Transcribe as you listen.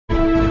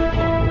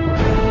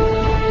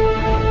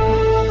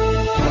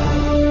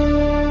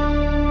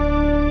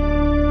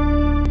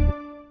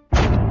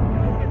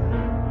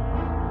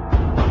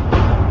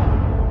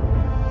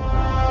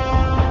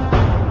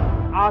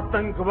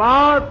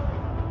आतंकवाद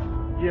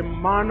ये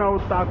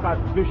मानवता का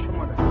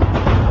दुश्मन है।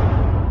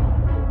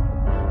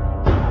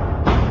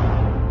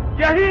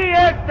 यही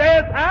एक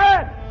देश है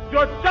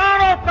जो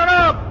चारों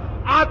तरफ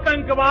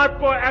आतंकवाद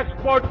को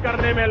एक्सपोर्ट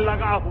करने में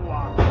लगा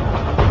हुआ।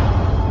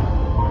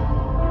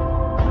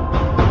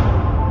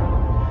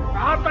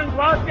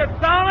 आतंकवाद के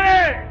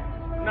सामने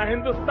न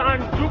हिंदुस्तान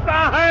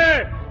झुका है,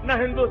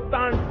 न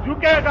हिंदुस्तान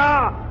झुकेगा।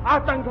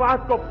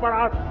 आतंकवाद को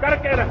परास्त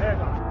करके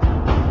रहेगा।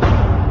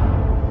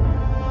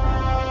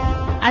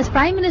 As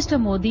Prime Minister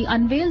Modi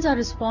unveils our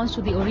response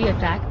to the Uri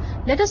attack,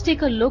 let us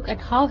take a look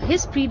at how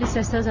his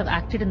predecessors have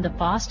acted in the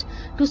past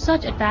to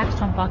such attacks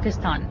from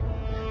Pakistan.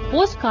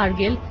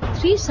 Post-Kargil,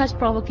 3 such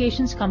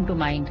provocations come to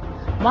mind.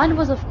 One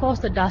was, of course,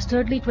 the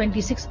dastardly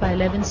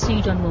 26/11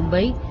 siege on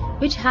Mumbai,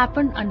 which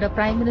happened under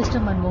Prime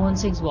Minister Manmohan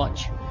Singh's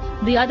watch.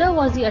 The other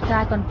was the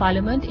attack on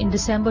Parliament in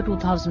December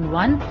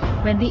 2001,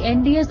 when the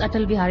NDA's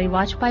Atal Bihari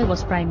Vajpayee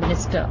was Prime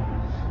Minister.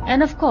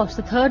 And of course,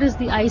 the third is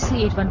the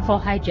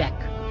IC-814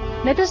 hijack.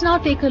 Let us now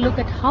take a look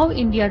at how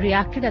India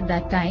reacted at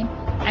that time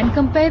and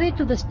compare it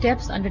to the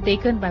steps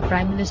undertaken by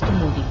Prime Minister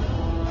Modi.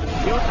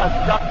 News has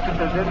just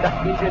presented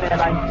that Indian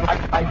Airlines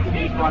flight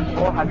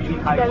IC-814 has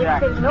been hijacked.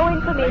 There is still no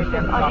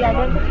information on the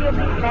identity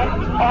of these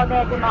men or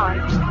their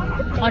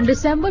demands. On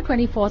December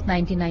 24,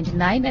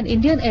 1999, an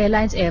Indian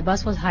Airlines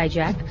Airbus was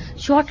hijacked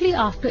shortly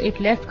after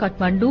it left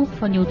Kathmandu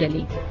for New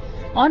Delhi.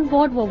 On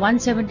board were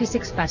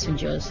 176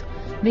 passengers.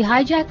 The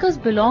hijackers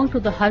belonged to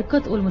the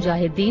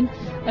Harkat-ul-Mujahideen,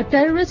 a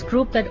terrorist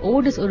group that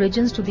owed its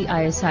origins to the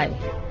ISI.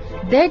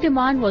 Their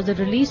demand was the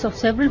release of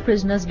several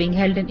prisoners being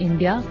held in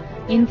India,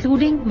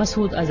 including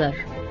Masood Azhar.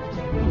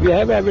 We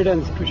have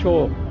evidence to show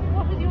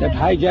that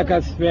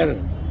hijackers were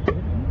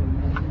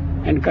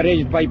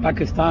encouraged by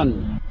Pakistan.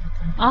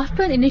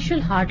 After an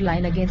initial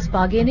hardline against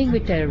bargaining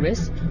with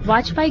terrorists,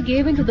 Vajpayee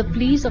gave in to the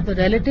pleas of the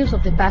relatives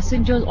of the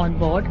passengers on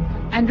board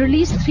and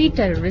released 3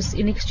 terrorists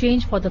in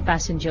exchange for the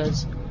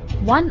passengers.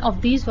 One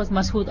of these was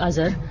Masood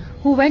Azhar,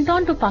 who went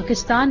on to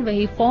Pakistan where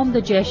he formed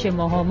the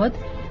Jaish-e-Mohammed,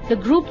 the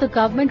group the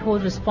government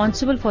holds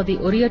responsible for the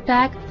Uri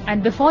attack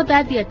and before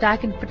that the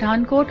attack in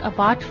Pathankot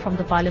apart from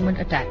the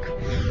Parliament attack.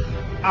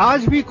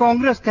 आज भी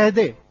कांग्रेस कह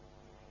दे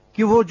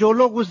कि वो जो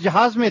लोग उस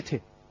जहाज में थे,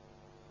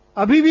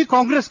 अभी भी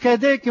कांग्रेस कह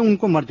दे कि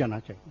उनको मर जाना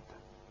चाहिए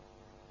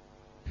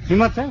था।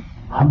 हिम्मत है?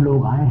 हम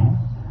लोग आए हैं,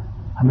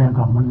 हमें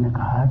गवर्नमेंट ने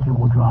कहा है कि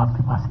वो जो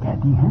आपके पास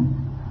कैदी हैं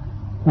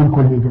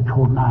उनको लेके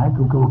छोड़ना है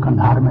क्योंकि वो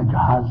कंधार में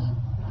जहाज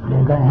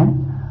ले गए हैं,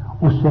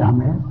 उससे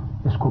हमें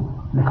इसको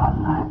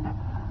निकालना है।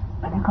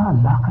 मैंने कहा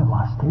अल्लाह के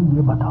वास्ते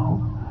ये बताओ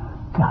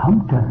कि हम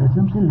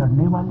टेररिज्म से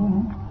लड़ने वाले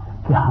हैं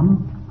कि हम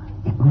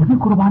इतनी भी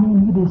कुर्बानी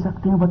नहीं दे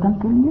सकते हैं वतन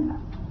के लिए?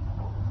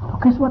 तो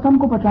किस वतन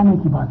को बचाने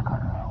की बात कर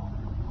रहे हो?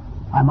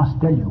 I must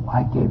tell you,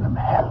 I gave him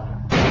hell.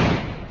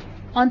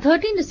 On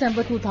 13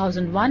 December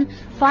 2001,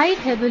 5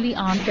 heavily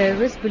armed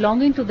terrorists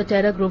belonging to the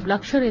terror group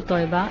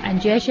Lashkar-e-Toiba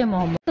and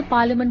Jaish-e-Mohammed the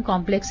Parliament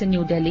complex in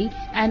New Delhi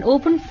and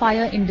opened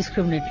fire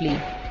indiscriminately.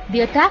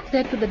 The attack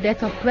led to the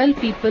death of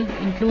 12 people,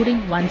 including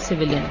 1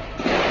 civilian.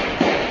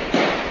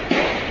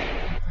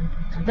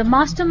 The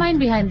mastermind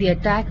behind the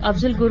attack,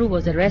 Afzal Guru,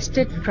 was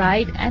arrested,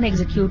 tried and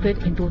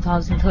executed in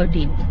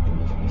 2013.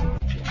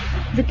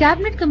 The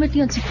Cabinet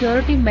Committee on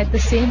Security met the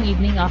same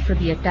evening after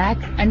the attack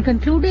and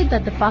concluded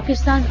that the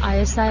Pakistan's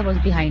ISI was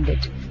behind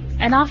it.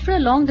 And after a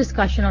long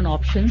discussion on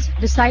options,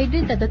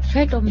 decided that the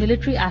threat of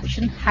military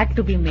action had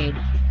to be made.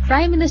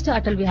 Prime Minister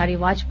Atal Bihari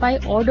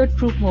Vajpayee ordered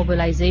troop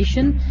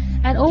mobilization,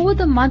 and over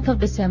the month of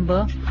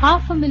December,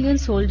 500,000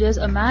 soldiers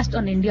amassed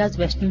on India's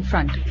western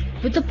front.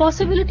 With the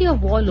possibility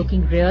of war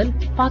looking real,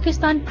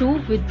 Pakistan too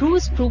withdrew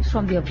its troops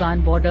from the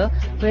Afghan border,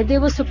 where they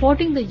were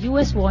supporting the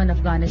US war in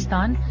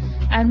Afghanistan,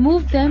 and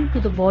moved them to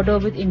the border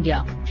with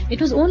India.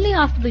 It was only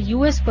after the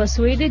US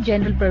persuaded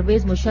General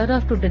Pervez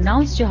Musharraf to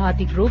denounce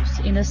jihadi groups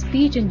in a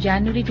speech in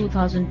January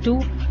 2002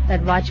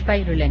 that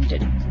Vajpayee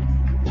relented.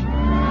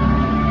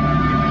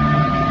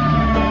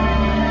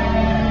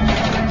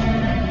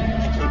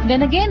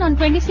 Then again on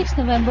 26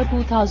 November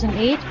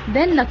 2008,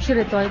 then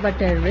Lashkar-e-Toiba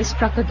terrorists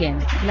struck again,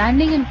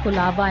 landing in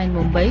Colaba in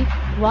Mumbai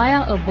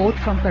via a boat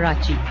from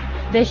Karachi.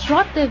 They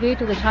shot their way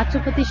to the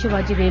Chhatrapati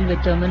Shivaji railway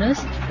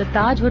terminus, the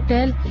Taj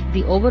Hotel,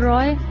 the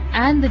Oberoi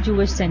and the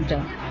Jewish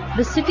Center.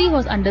 The city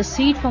was under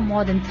siege for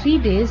more than 3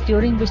 days,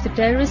 during which the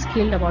terrorists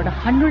killed about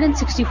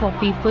 164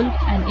 people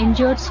and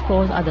injured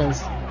scores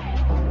others.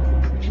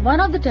 One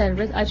of the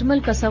terrorists,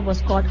 Ajmal Kasab,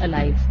 was caught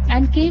alive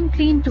and came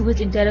clean to his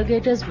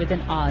interrogators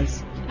within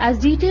hours. As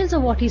details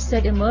of what he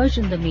said emerged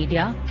in the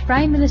media,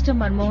 Prime Minister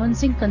Manmohan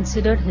Singh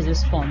considered his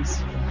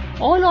response.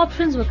 All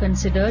options were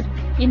considered,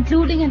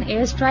 including an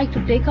airstrike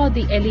to take out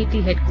the LET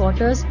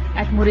headquarters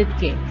at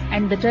Muridke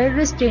and the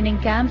terrorist training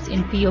camps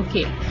in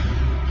POK.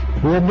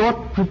 We are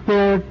not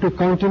prepared to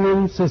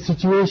countenance a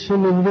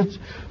situation in which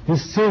the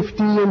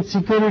safety and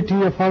security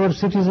of our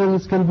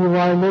citizens can be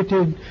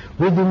violated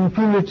with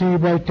impunity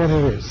by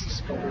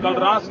terrorists. कल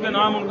रात के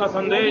नाम उनका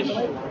संदेश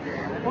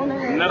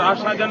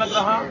निराशाजनक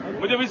रहा।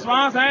 मुझे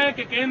विश्वास है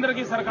कि केंद्र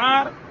की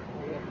सरकार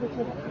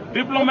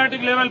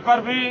डिप्लोमेटिक लेवल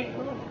पर भी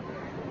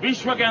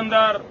विश्व के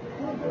अंदर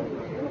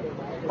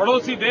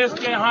पड़ोसी देश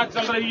के यहाँ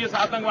चल रही इस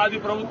आतंकवादी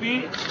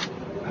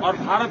प्रवृत्ति और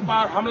भारत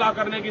पर हमला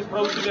करने की इस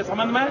प्रवृत्ति के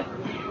संबंध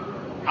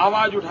में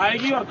आवाज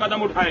उठाएगी और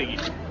कदम उठाएगी।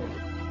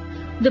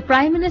 The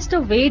Prime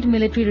Minister weighed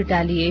military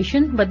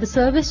retaliation, but the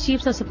service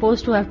chiefs are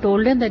supposed to have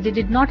told him that they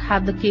did not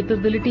have the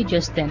capability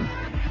just then.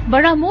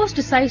 But our most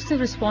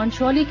decisive response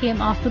surely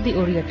came after the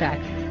Uri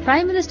attack.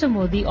 Prime Minister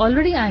Modi,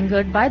 already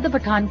angered by the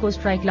Pathankot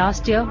strike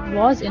last year,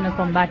 was in a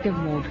combative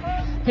mood.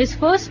 His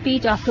first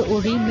speech after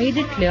Uri made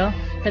it clear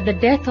that the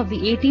death of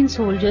the 18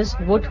 soldiers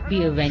would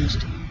be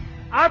avenged.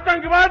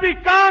 आतंकवादी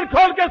कान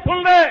खोल के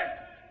सुन ले,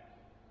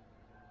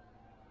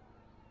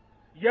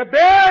 ये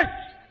देश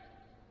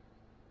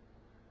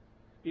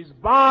इस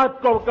बात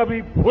को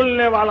कभी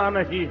भूलने वाला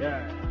नहीं है.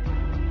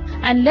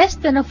 And less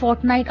than a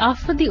fortnight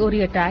after the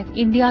Uri attack,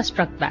 India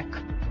struck back.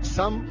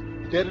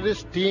 Some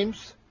terrorist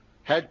teams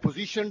had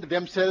positioned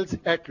themselves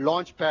at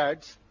launch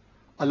pads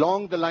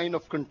along the line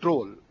of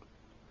control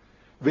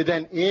with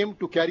an aim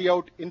to carry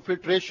out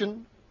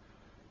infiltration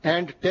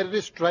and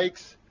terrorist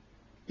strikes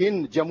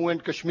in Jammu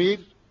and Kashmir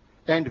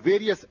and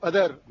various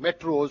other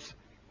metros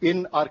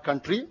in our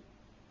country.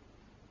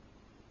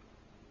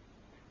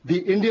 The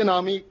Indian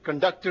Army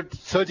conducted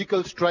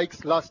surgical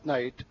strikes last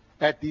night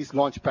at these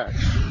launch pads.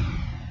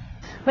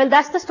 Well,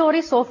 that's the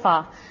story so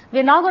far.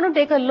 We're now going to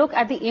take a look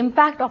at the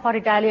impact of our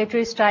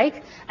retaliatory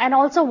strike and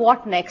also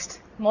what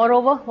next.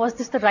 Moreover, was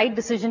this the right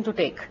decision to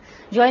take?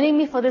 Joining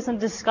me for this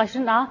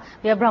discussion are,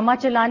 we have Brahma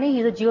Chellaney,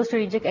 he's a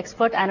geostrategic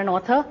expert and an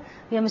author.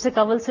 We have Mr.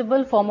 Kanwal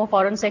Sibal, former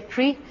Foreign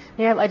Secretary.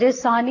 We have Ajay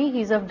Sahni,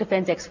 he's a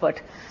defense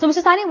expert. So,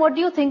 Mr. Sahni, what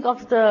do you think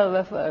of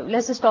the,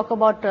 let's just talk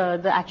about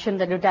the action,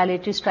 the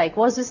retaliatory strike.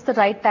 Was this the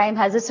right time?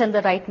 Has it sent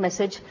the right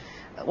message?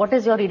 What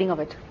is your reading of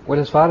it? Well,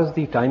 as far as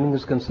the timing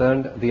is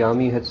concerned, the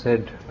army had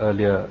said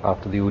earlier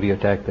after the Uri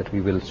attack that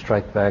we will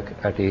strike back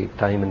at a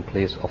time and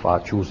place of our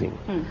choosing.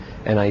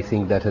 And I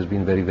think that has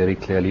been very, very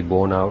clearly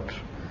borne out.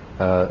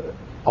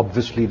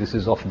 Obviously, this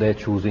is of their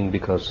choosing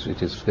because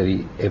it is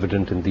very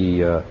evident in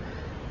the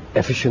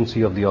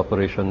efficiency of the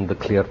operation, the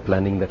clear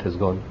planning that has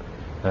gone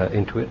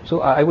into it.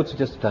 So I would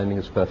suggest the timing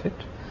is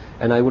perfect.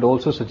 And I would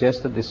also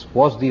suggest that this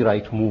was the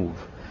right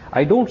move.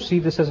 I don't see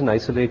this as an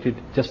isolated,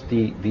 just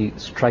the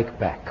strike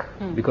back.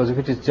 Because if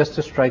it is just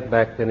a strike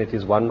back, then it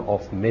is one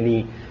of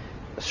many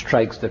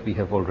strikes that we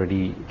have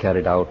already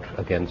carried out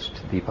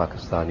against the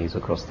Pakistanis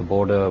across the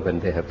border when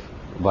they have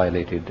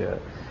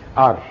violated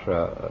our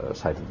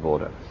side of the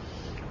border.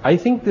 I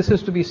think this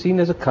is to be seen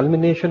as a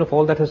culmination of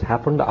all that has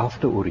happened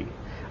after Uri.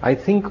 I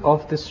think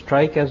of this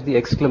strike as the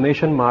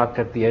exclamation mark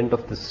at the end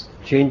of this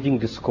changing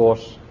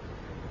discourse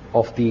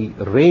of the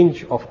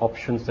range of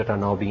options that are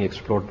now being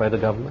explored by the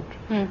government,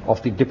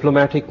 of the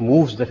diplomatic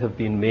moves that have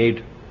been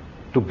made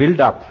to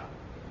build up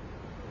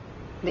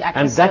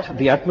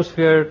the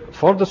atmosphere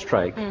for the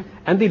strike,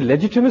 and the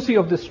legitimacy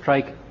of this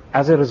strike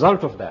as a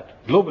result of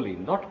that. Globally,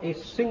 not a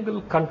single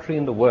country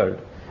in the world,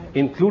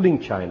 including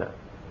China,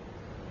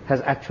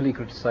 has actually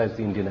criticized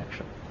the Indian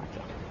action.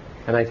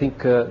 And I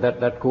think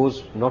that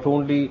goes not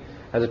only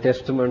as a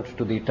testament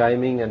to the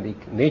timing and the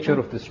nature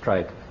of this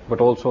strike, but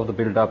also of the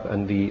build-up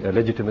and the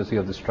legitimacy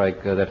of the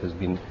strike that has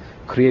been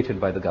created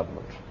by the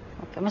government.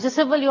 Okay. Mr.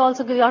 Sibal, you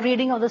also give your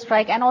reading of the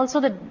strike and also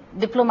the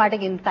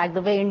diplomatic impact,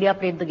 the way India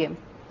played the game.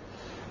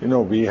 You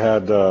know, we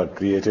had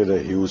created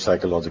a huge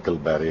psychological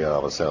barrier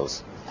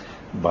ourselves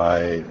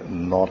by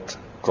not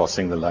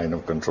crossing the line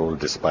of control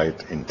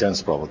despite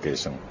intense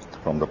provocation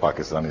from the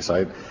Pakistani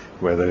side,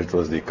 whether it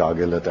was the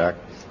Kargil attack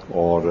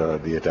or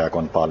the attack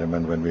on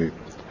Parliament when we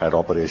had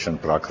Operation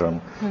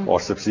Prakram, or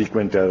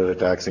subsequent terror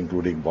attacks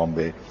including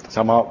Bombay.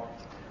 Somehow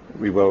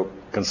we were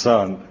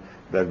concerned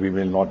that we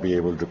will not be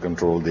able to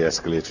control the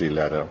escalatory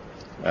ladder,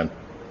 and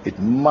it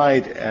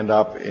might end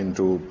up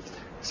into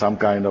some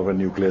kind of a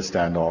nuclear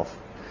standoff,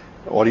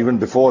 or even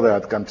before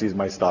that countries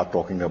might start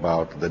talking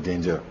about the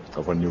danger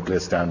of a nuclear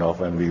standoff,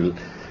 and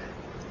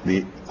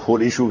the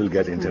whole issue will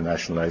get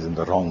internationalized in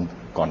the wrong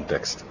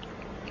context.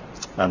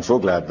 I'm so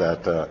glad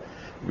that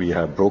we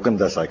have broken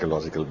the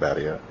psychological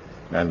barrier,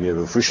 and we have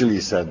officially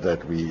said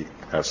that we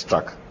have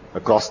struck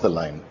across the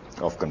line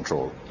of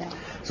control.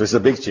 So it's a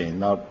big change.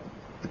 Now,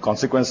 the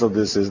consequence of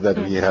this is that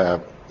we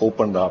have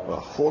opened up a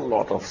whole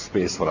lot of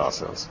space for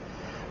ourselves,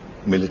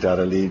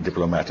 militarily,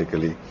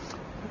 diplomatically,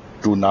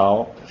 to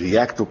now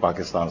react to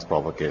Pakistan's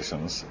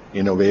provocations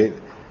in a way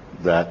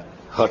that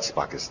hurts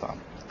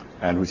Pakistan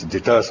and which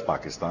deters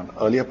Pakistan.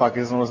 Earlier,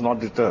 Pakistan was not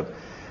deterred.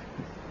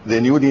 They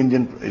knew the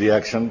Indian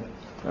reaction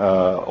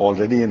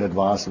already in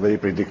advance, very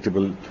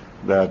predictable,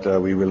 that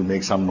we will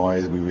make some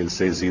noise, we will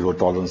say zero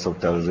tolerance of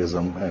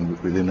terrorism, and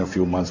within a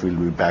few months we'll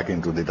be back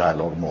into the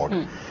dialogue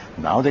mode.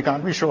 Now they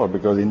can't be sure,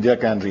 because India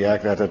can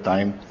react at a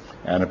time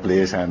and a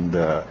place and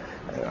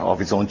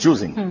of its own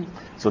choosing.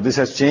 So this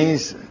has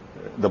changed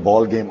the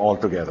ball game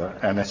altogether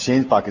and has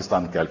changed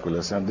Pakistan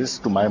calculus, and this,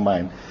 to my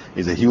mind,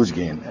 is a huge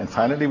gain. And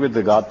finally, with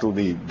regard to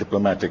the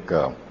diplomatic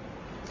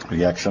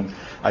reaction,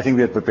 I think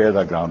we had prepared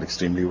our ground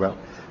extremely well.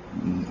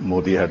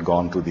 Modi had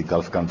gone to the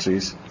Gulf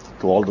countries,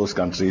 to all those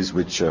countries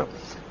which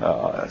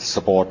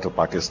support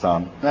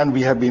Pakistan, and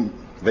we have been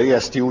very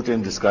astute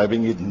in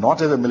describing it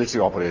not as a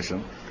military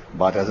operation,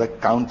 but as a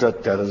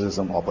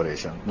counter-terrorism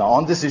operation. Now,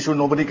 on this issue,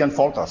 nobody can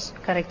fault us.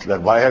 Correct.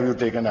 That why have you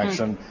taken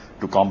action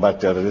to combat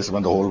terrorism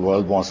when the whole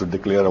world wants to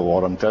declare a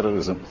war on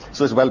terrorism?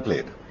 So it's well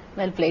played.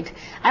 Well played.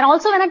 And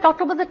also, when I talked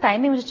about the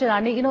timing, Mr.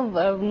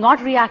 Chellaney,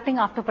 not reacting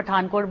after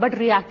Pathankot, but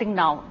reacting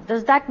now.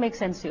 Does that make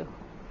sense to you?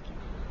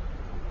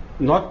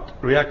 Not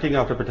reacting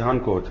after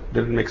Pathankot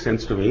didn't make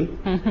sense to me.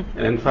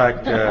 And in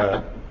fact,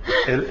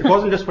 it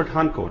wasn't just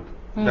Pathankot.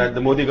 That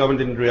the Modi government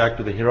didn't react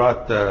to the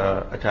Herat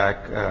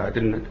attack,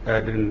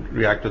 didn't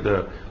react to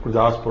the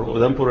Gurdaspur,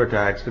 Udhampur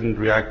attacks, didn't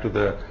react to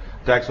the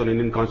attacks on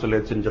Indian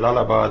consulates in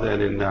Jalalabad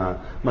and in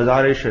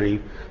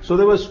Mazar-e-Sharif. So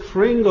there was a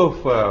string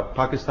of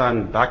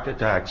Pakistan-backed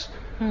attacks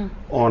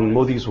on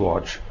Modi's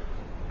watch.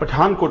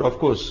 Pathankot, of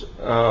course,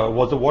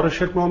 was a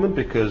watershed moment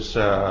because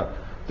the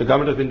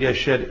government of India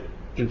shared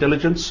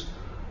intelligence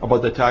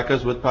about the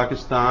attackers with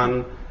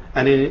Pakistan,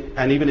 and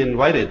even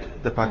invited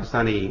the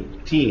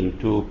Pakistani team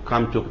to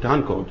come to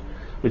Pathankot,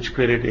 which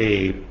created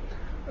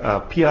a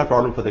PR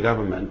problem for the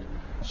government.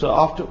 So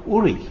after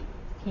Uri,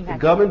 the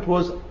government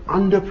was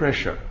under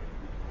pressure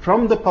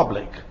from the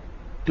public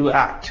to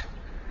act.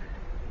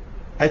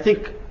 I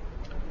think,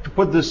 to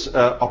put this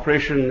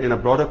operation in a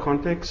broader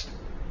context,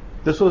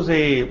 this was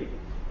a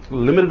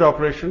limited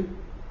operation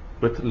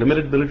with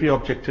limited military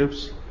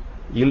objectives,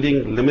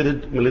 yielding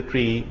limited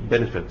military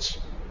benefits.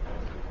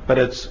 But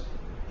its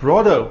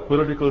broader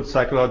political,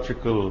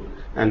 psychological,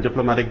 and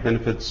diplomatic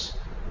benefits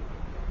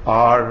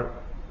are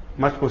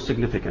much more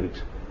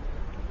significant.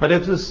 But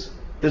if this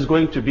is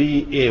going to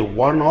be a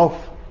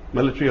one-off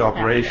military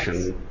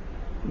operation,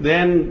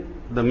 then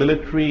the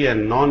military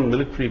and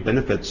non-military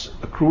benefits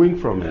accruing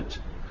from it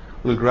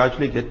will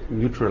gradually get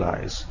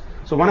neutralized.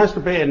 So one has to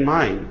bear in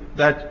mind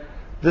that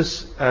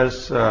this,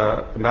 as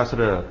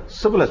Ambassador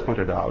Sibal has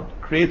pointed out,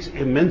 creates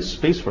immense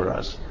space for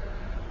us.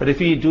 But if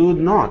we do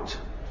not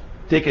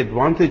take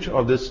advantage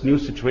of this new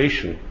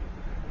situation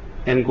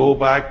and go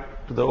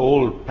back to the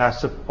old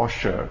passive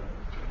posture,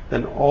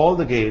 then all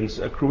the gains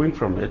accruing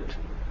from it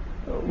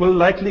will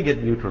likely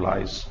get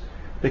neutralized.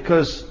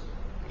 Because,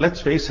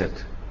 let's face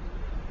it,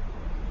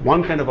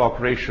 one kind of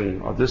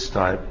operation of this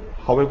type,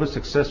 however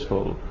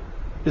successful,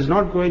 is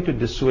not going to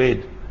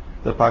dissuade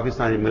the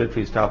Pakistani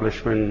military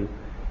establishment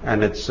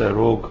and its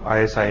rogue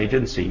ISI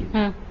agency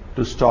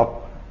to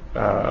stop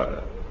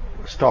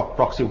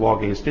proxy war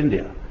against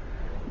India.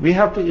 We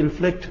have to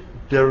inflict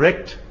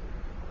direct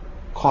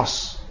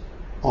costs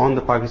on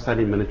the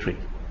Pakistani military.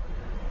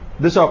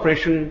 This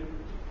operation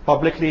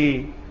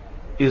publicly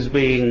is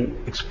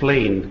being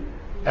explained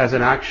as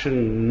an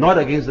action not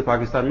against the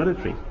Pakistan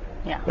military,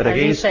 but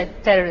against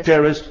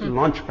terrorist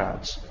launch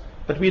pads.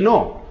 But we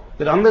know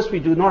that unless we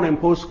do not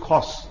impose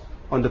costs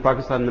on the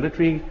Pakistan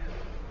military,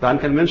 the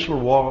unconventional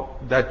war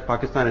that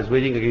Pakistan is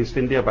waging against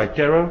India by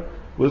terror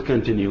will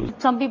continue.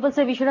 Some people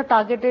say we should have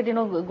targeted,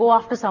 go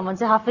after someone,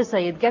 say Hafiz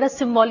Saeed, get a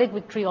symbolic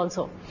victory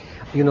also.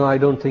 I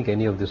don't think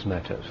any of this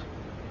matters.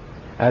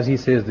 As he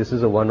says, this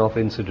is a one-off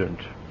incident.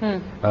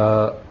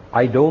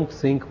 I don't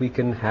think we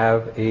can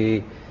have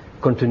a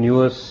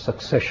continuous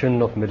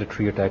succession of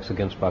military attacks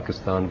against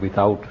Pakistan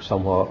without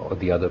somehow or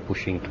the other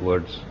pushing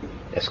towards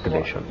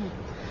escalation.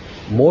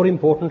 More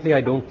importantly, I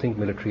don't think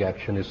military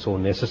action is so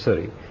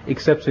necessary,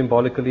 except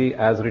symbolically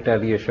as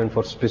retaliation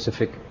for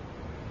specific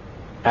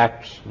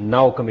acts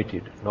now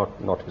committed,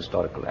 not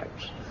historical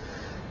acts.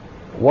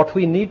 What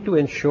we need to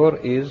ensure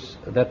is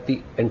that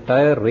the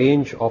entire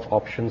range of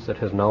options that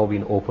has now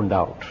been opened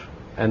out,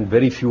 and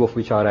very few of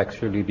which are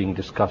actually being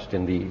discussed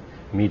in the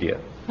media,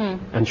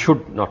 and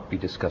should not be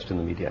discussed in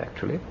the media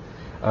actually,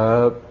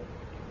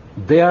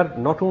 they are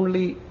not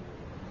only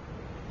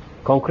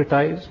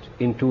concretized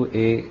into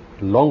a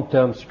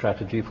long-term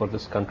strategy for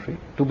this country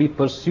to be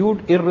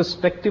pursued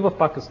irrespective of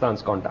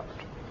Pakistan's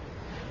conduct.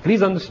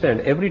 Please understand,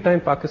 every time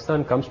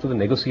Pakistan comes to the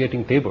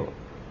negotiating table,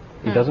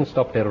 it doesn't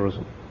stop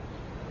terrorism.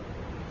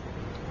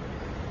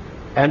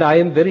 And I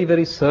am very,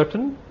 very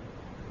certain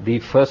the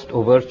first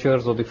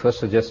overtures or the first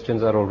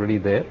suggestions are already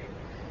there,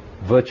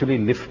 virtually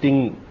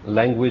lifting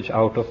language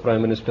out of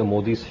Prime Minister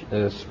Modi's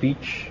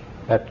speech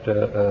at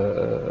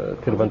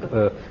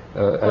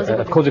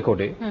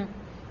Kozhikode.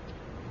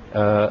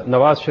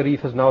 Nawaz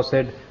Sharif has now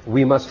said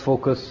we must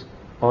focus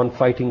on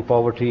fighting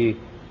poverty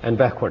and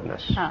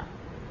backwardness.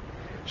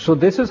 So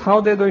this is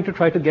how they're going to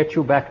try to get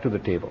you back to the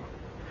table.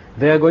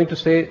 They are going to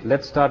say,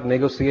 let's start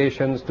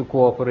negotiations to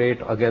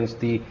cooperate against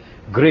the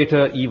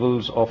greater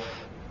evils of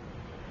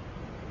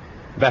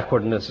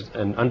backwardness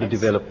and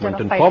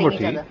underdevelopment and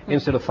poverty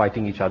instead of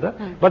fighting each other.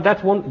 But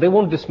they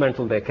won't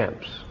dismantle their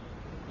camps.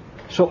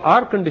 So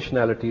our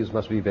conditionalities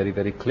must be very,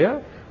 very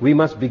clear. We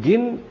must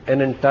begin an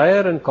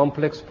entire and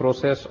complex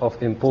process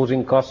of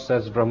imposing costs,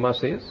 as Brahma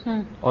says,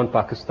 on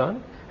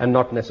Pakistan, and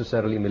not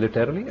necessarily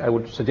militarily. I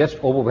would suggest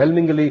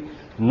overwhelmingly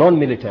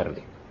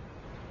non-militarily.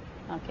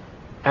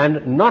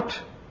 And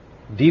not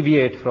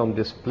deviate from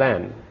this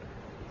plan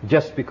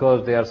just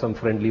because there are some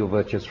friendly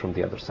overtures from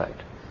the other side.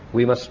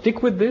 We must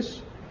stick with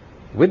this,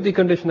 with the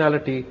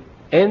conditionality,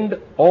 end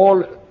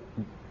all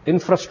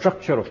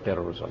infrastructure of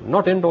terrorism,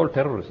 not end all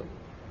terrorism.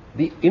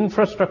 The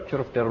infrastructure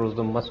of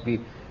terrorism must be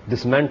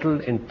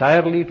dismantled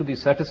entirely to the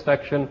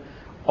satisfaction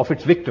of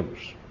its victims,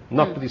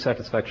 not to the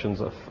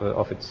satisfactions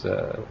of its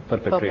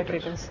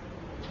perpetrators.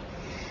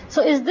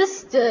 So is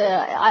this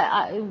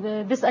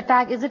this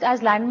attack, is it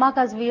as landmark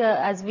as we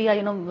are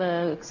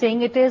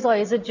saying it is, or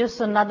is it just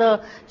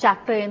another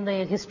chapter in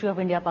the history of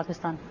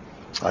India-Pakistan?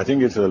 I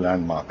think it's a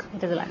landmark.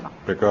 It is a landmark.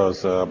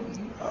 Because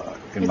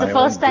in my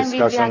own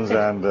discussions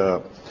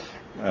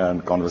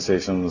and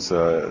conversations,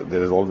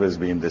 there has always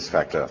been this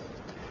factor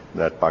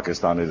that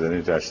Pakistan is an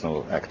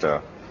international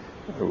actor.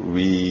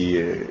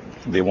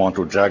 They want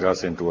to drag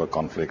us into a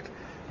conflict.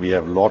 We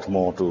have a lot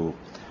more to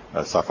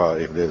suffer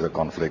if there's a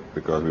conflict,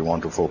 because we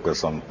want to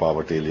focus on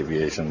poverty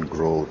alleviation,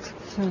 growth.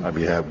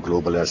 We have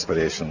global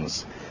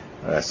aspirations,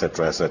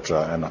 etc.,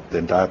 etc., and the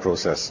entire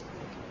process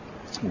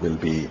will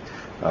be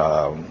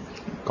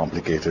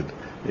complicated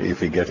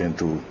if we get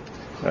into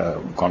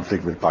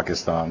conflict with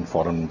Pakistan.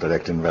 Foreign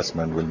direct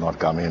investment will not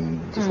come in.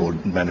 The whole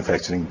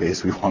manufacturing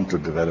base we want to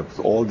develop.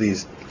 All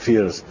these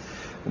fears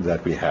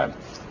that we had.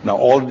 Now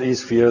all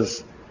these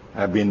fears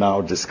have been now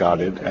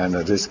discarded, and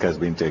a risk has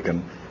been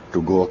taken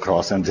to go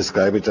across and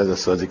describe it as a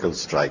surgical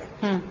strike.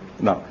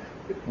 Now,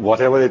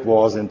 whatever it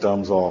was in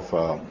terms of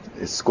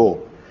its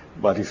scope,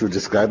 but if you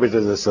describe it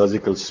as a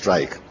surgical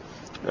strike,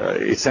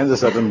 it sends a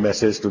certain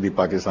message to the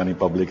Pakistani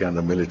public and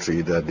the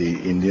military that the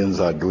Indians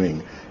are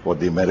doing what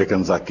the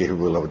Americans are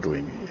capable of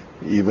doing,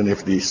 even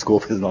if the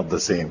scope is not the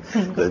same.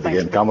 That they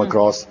can come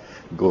across,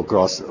 go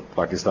across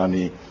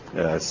Pakistani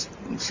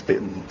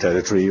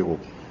territory, or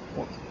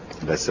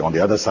let's say on the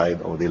other side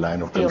of the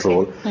line of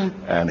control,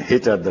 and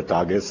hit at the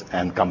targets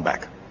and come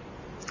back.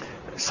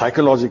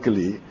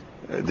 Psychologically,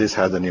 this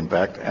has an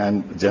impact,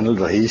 and General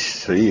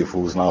Raheesh Sharif,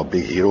 who's now a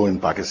big hero in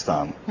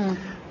Pakistan,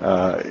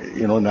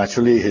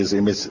 naturally his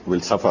image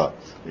will suffer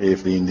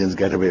if the Indians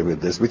get away with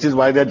this, which is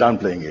why they're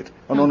downplaying it.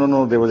 Oh,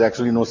 no, there was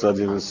actually no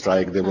surgical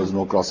strike, there was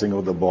no crossing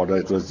of the border,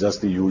 it was just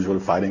the usual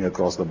firing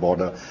across the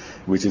border,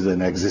 which is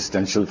an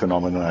existential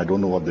phenomenon. I don't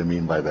know what they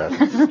mean by that.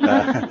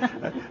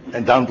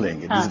 And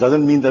downplaying it. This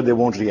doesn't mean that they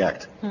won't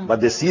react,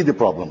 but they see the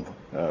problem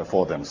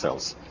for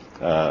themselves.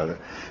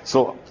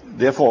 So,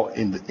 therefore,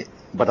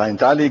 but I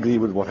entirely agree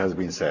with what has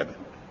been said.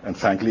 And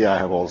frankly, I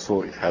have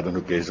also had an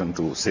occasion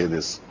to say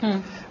this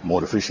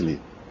more officially,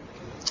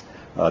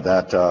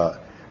 that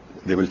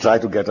they will try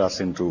to get us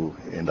in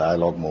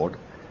dialogue mode,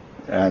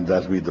 and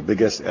that will be the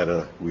biggest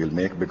error we'll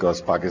make, because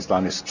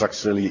Pakistan is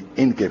structurally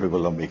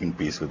incapable of making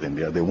peace with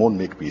India. They won't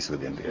make peace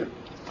with India.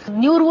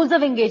 New rules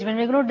of engagement.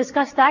 We're going to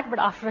discuss that, but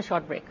after a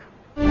short break.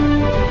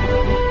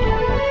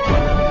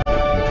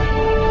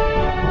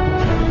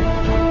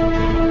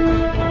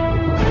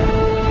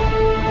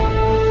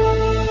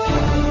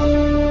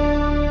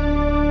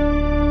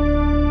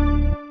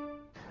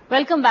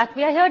 Welcome back.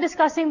 We are here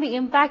discussing the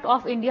impact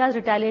of India's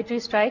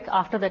retaliatory strike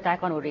after the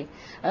attack on Uri.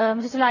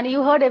 Mr. Chellaney,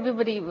 you heard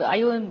everybody. Are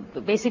you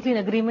basically in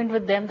agreement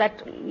with them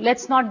that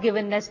let's not give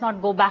in, let's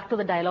not go back to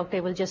the dialogue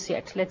table just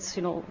yet? Let's,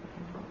 The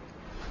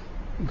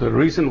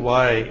reason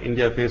why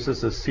India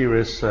faces a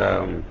serious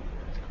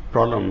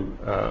problem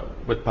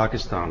with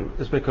Pakistan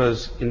is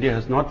because India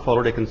has not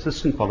followed a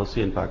consistent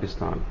policy in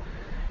Pakistan.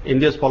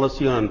 India's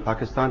policy on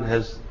Pakistan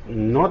has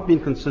not been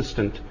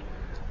consistent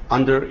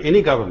under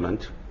any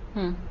government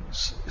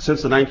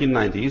since the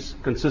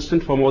 1990s,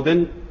 consistent for more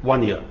than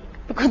 1 year.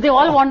 Because they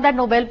all want that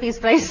Nobel Peace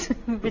Prize.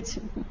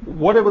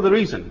 Whatever the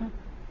reason.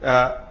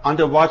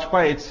 Under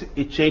Vajpayee,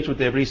 it changed with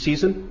every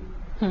season.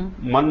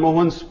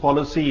 Manmohan's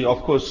policy,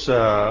 of course,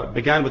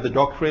 began with the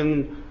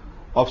doctrine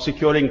of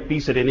securing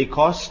peace at any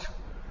cost.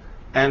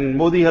 And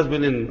Modi has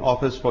been in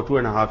office for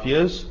 2.5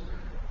 years,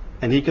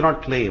 and he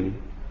cannot claim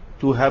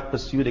to have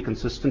pursued a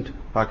consistent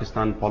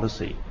Pakistan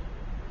policy.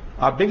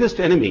 Our biggest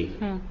enemy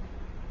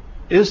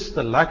is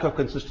the lack of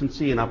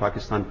consistency in our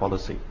Pakistan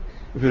policy.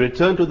 If we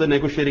return to the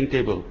negotiating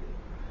table,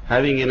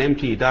 having an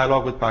empty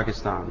dialogue with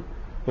Pakistan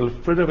will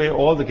frit away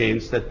all the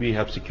gains that we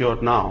have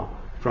secured now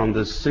from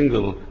this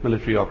single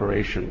military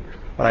operation.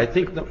 But I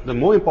think the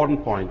more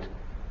important point,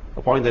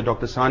 a point that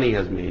Dr. Sani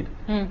has made,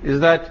 is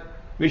that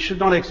we should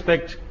not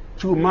expect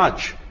too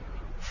much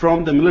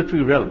from the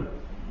military realm.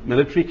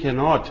 Military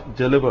cannot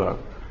deliver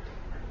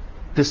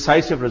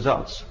decisive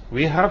results.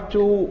 We have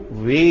to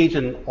wage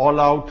an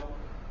all-out,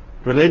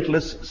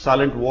 relentless,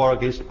 silent war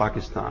against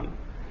Pakistan.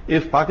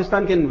 If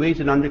Pakistan can wage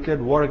an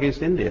undeclared war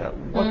against India,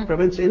 what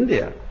prevents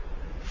India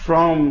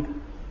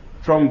from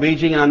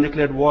waging an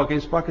undeclared war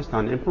against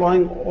Pakistan,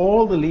 employing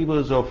all the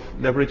levers of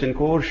leverage and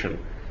coercion?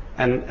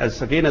 And as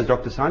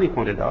Dr. Sani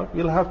pointed out,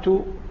 we'll have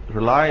to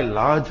rely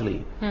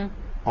largely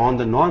on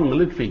the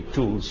non-military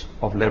tools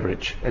of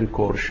leverage and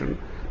coercion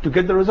to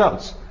get the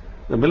results.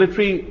 The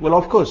military will,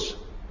 of course,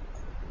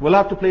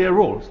 have to play a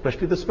role,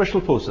 especially the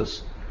special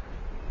forces,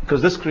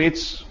 because this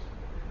creates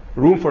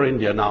room for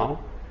India now,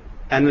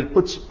 and it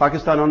puts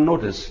Pakistan on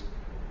notice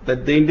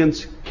that the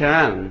Indians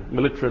can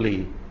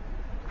militarily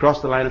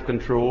cross the line of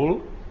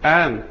control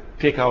and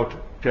take out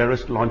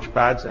terrorist launch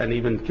pads and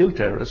even kill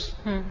terrorists.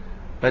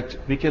 But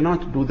we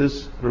cannot do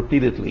this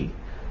repeatedly.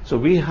 So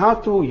we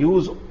have to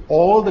use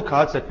all the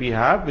cards that we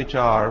have, which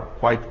are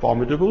quite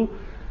formidable.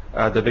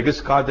 The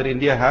biggest card that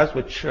India has,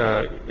 which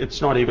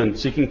it's not even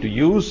seeking to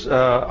use,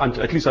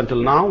 at least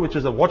until now, which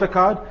is the water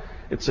card.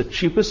 It's the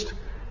cheapest,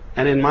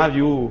 and in my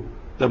view,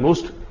 the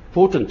most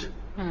potent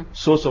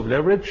source of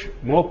leverage,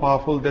 more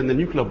powerful than the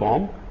nuclear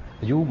bomb.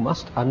 You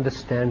must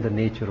understand the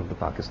nature of the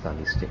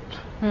Pakistani state.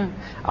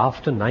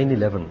 After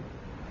 9/11,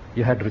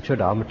 you had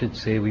Richard Armitage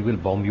say, we will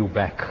bomb you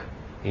back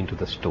into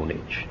the Stone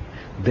Age.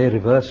 They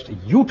reversed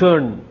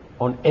U-turn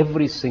on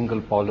every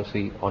single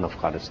policy on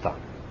Afghanistan.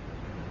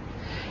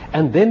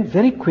 And then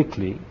very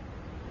quickly,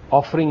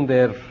 offering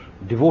their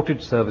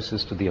devoted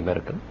services to the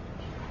Americans,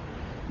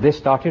 they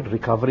started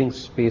recovering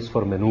space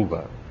for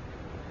maneuver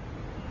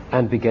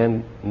and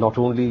began not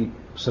only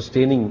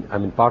sustaining,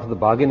 part of the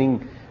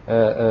bargaining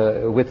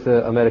with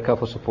America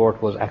for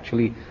support was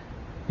actually,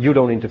 you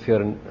don't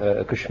interfere in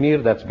Kashmir,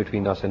 that's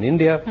between us and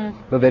India,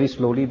 but very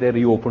slowly they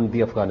reopened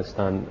the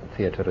Afghanistan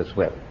theater as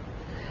well.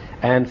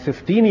 And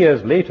 15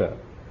 years later,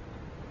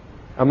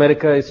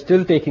 America is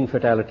still taking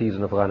fatalities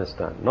in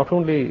Afghanistan. Not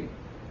only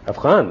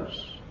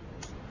Afghans,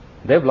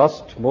 they've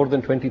lost more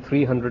than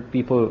 2,300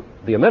 people.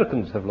 The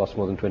Americans have lost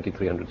more than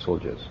 2,300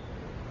 soldiers.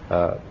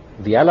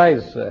 The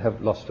Allies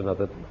have lost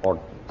another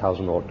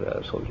 1,000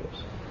 odd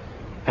soldiers.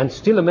 And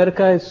still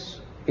America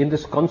is in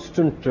this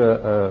constant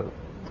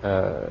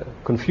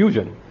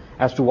confusion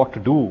as to what to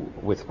do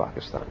with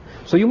Pakistan.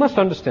 So you must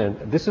understand,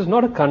 this is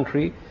not a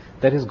country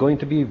that is going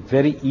to be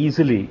very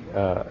easily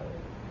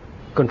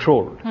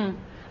controlled.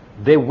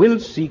 They will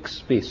seek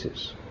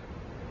spaces.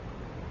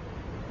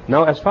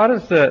 Now, as far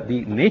as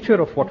the nature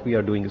of what we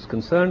are doing is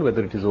concerned,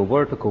 whether it is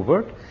overt or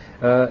covert,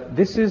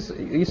 this is,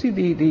 you see,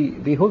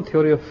 the whole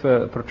theory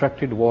of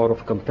protracted war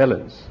of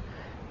compellence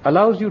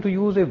allows you to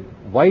use a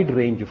wide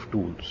range of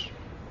tools,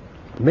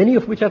 many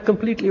of which are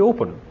completely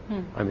open.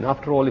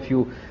 After all, if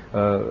you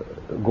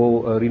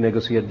go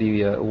renegotiate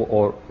the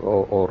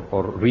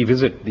or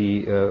revisit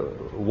the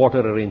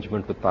water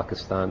arrangement with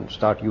Pakistan,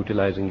 start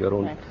utilizing your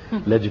own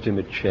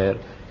legitimate share,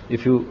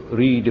 if you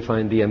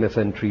redefine the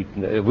MFN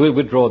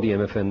withdraw the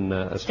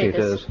MFN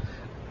status,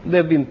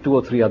 there have been 2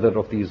 or 3 other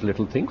of these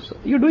little things.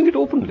 You're doing it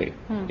openly.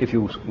 If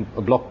you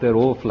block their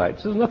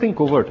overflights, there's nothing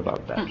covert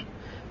about that.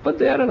 But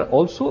there are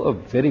also a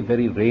very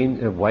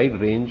wide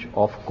range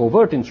of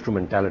covert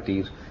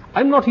instrumentalities.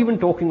 I'm not even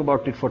talking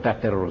about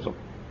tit-for-tat terrorism.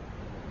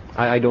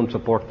 I don't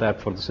support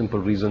that for the simple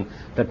reason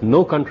that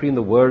no country in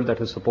the world that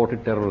has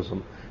supported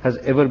terrorism has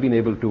ever been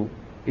able to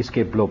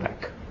escape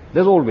blowback.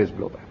 There's always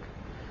blowback.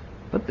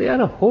 But there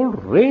are a whole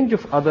range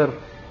of other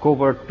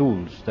covert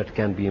tools that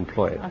can be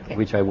employed,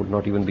 which I would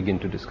not even begin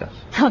to discuss.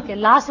 Okay,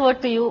 last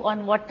word to you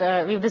on what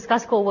we've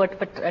discussed covert,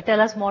 but tell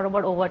us more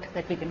about overt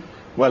that we can.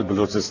 Well,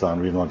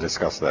 Balochistan, we've not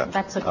discussed that.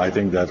 That's okay. I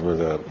think that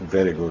was a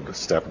very good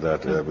step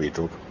that we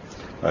took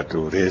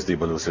to raise the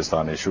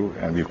Balochistan issue,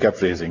 and we've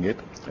kept raising it.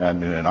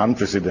 And in an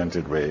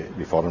unprecedented way,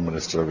 the Foreign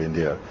Minister of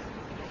India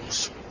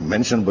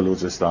mentioned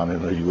Balochistan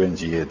in a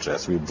UNGA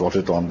address. We brought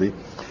it on the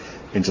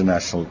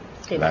international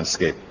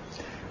landscape.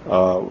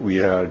 Our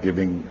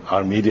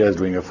media is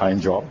doing a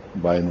fine job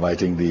by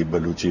inviting the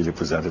Baluchi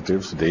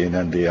representatives day in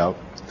and day out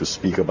to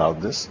speak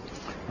about this,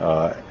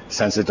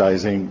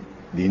 sensitizing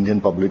the Indian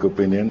public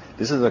opinion.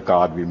 This is a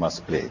card we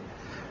must play.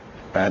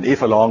 And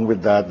if along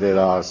with that there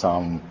are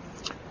some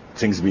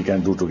things we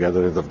can do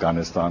together with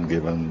Afghanistan,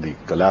 given the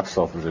collapse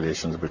of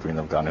relations between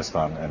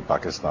Afghanistan and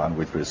Pakistan,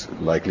 which is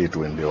likely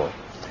to endure,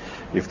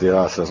 if there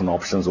are certain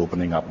options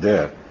opening up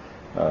there,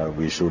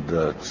 we should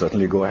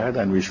certainly go ahead,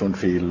 and we shouldn't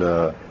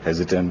feel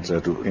hesitant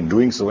in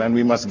doing so. And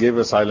we must give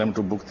asylum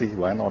to Bukti.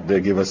 Why not? They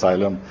give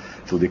asylum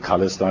to the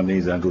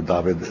Khalistanis and to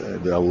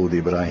Dawood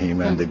Ibrahim,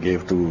 and they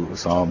gave to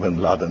Osama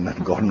bin Laden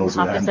and God knows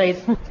who.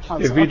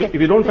 If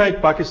we don't fight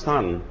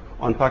Pakistan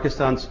on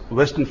Pakistan's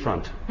western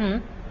front,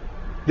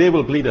 they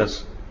will bleed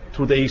us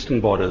through the eastern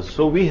borders.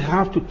 So we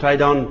have to tie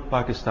down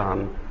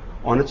Pakistan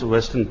on its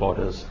western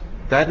borders.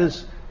 That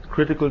is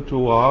critical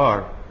to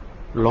our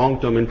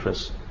long-term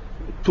interests.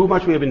 Too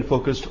much we have been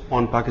focused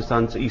on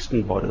Pakistan's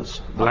eastern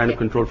borders, the line of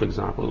control, for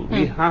example.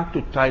 We have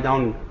to tie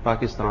down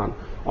Pakistan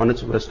on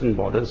its western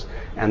borders,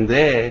 and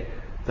there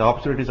the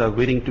opportunities are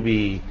waiting to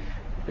be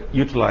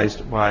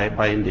utilized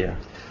by India.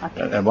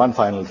 And one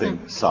final thing,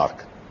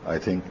 SARC. I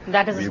think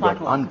we've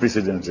got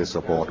unprecedented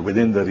support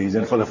within the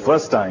region. For the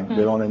first time,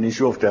 we're on an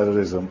issue of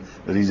terrorism,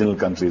 the regional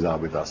countries are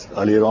with us.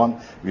 Earlier on,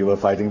 we were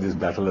fighting this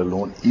battle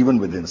alone, even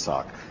within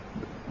SARC.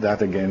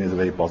 That again is a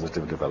very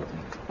positive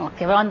development.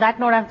 Okay, well on that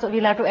note,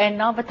 we'll have to end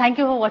now. But thank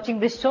you for watching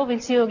this show. We'll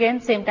see you again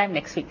same time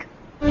next week.